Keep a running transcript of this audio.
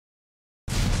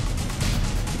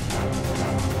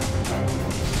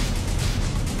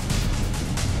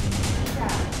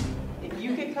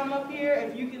here,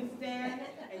 if you can stand.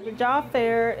 The job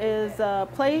fair is a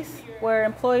place where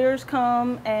employers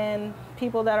come and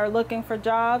people that are looking for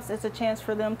jobs, it's a chance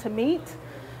for them to meet.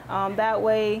 That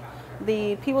way,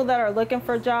 the people that are looking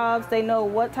for jobs, they know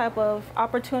what type of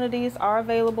opportunities are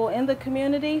available in the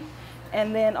community,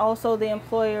 and then also the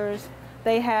employers,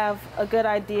 they have a good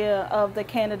idea of the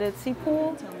candidacy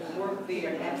pool.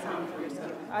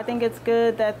 I think it's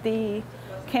good that the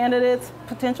candidates,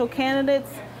 potential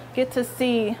candidates, get to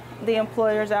see the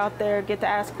employers out there, get to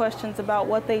ask questions about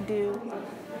what they do.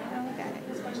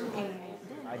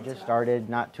 I just started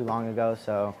not too long ago,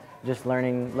 so just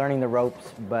learning the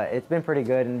ropes, but it's been pretty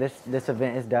good, and this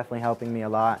event is definitely helping me a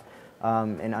lot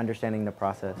in understanding the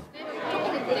process.